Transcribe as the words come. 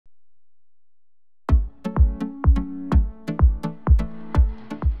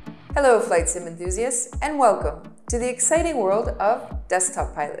Hello flight sim enthusiasts and welcome to the exciting world of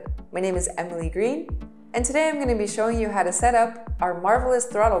Desktop Pilot. My name is Emily Green and today I'm going to be showing you how to set up our marvelous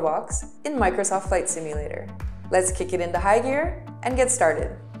throttle box in Microsoft Flight Simulator. Let's kick it into high gear and get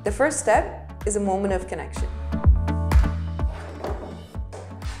started. The first step is a moment of connection.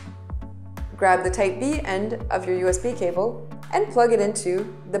 Grab the Type B end of your USB cable and plug it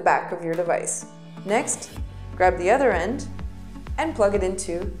into the back of your device. Next, grab the other end and plug it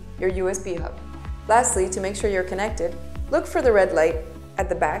into your USB hub. Lastly, to make sure you're connected, look for the red light at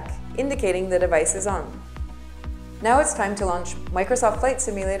the back indicating the device is on. Now it's time to launch Microsoft Flight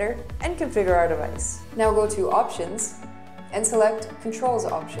Simulator and configure our device. Now go to Options and select Controls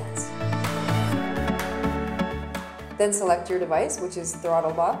Options. Then select your device, which is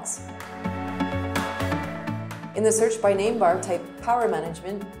Throttle Box. In the search by name bar, type Power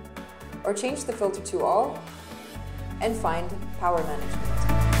Management or change the filter to All and find Power Management.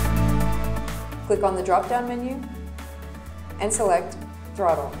 Click on the drop-down menu and select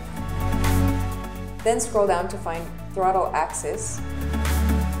Throttle. Then scroll down to find Throttle Axis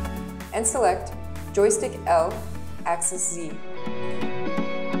and select Joystick L, Axis Z.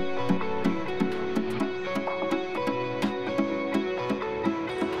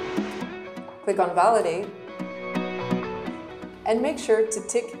 Click on Validate and make sure to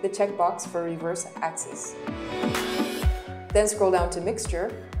tick the checkbox for reverse axis. Then scroll down to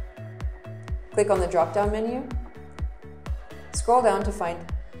Mixture, click on the drop-down menu, scroll down to find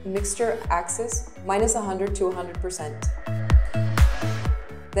Mixture Axis -100 to 100%.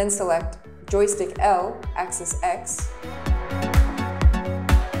 Then select Joystick L, Axis X,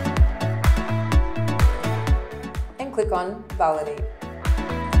 and click on Validate.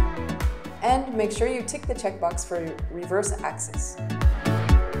 And make sure you tick the checkbox for reverse axis.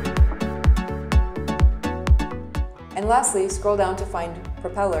 And lastly, scroll down to find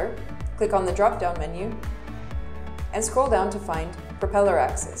Propeller, click on the drop-down menu, and scroll down to find Propeller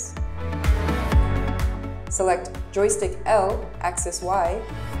Axis. Select Joystick L, Axis Y,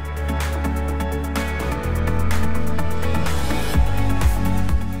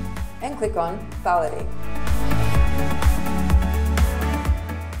 and click on Validate.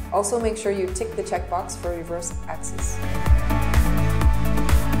 Also make sure you tick the checkbox for reverse axis.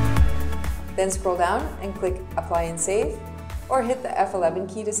 Then scroll down and click Apply and Save, or hit the F11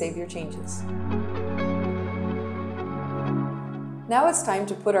 key to save your changes. Now it's time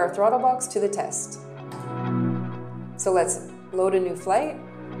to put our throttle box to the test. So let's load a new flight,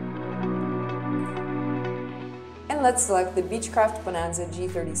 and let's select the Beechcraft Bonanza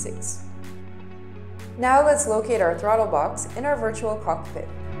G36. Now let's locate our throttle box in our virtual cockpit.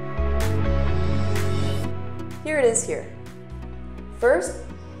 Here it is here. First,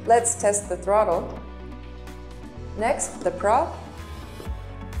 let's test the throttle. Next, the prop.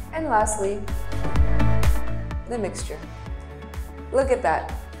 And lastly, the mixture. Look at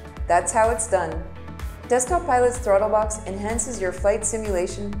that. That's how it's done. Desktop Pilot's throttle box enhances your flight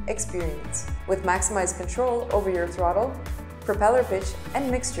simulation experience. With maximized control over your throttle, propeller pitch, and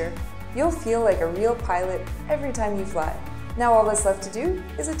mixture, you'll feel like a real pilot every time you fly. Now all that's left to do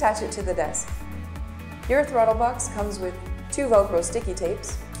is attach it to the desk. Your throttle box comes with 2 Velcro sticky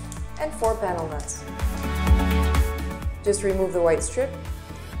tapes and 4 panel nuts. Just remove the white strip,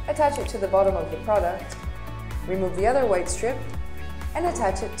 attach it to the bottom of the product, remove the other white strip, and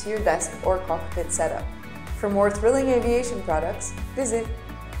attach it to your desk or cockpit setup. For more thrilling aviation products, visit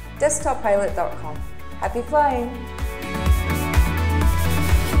desktoppilot.com. Happy flying!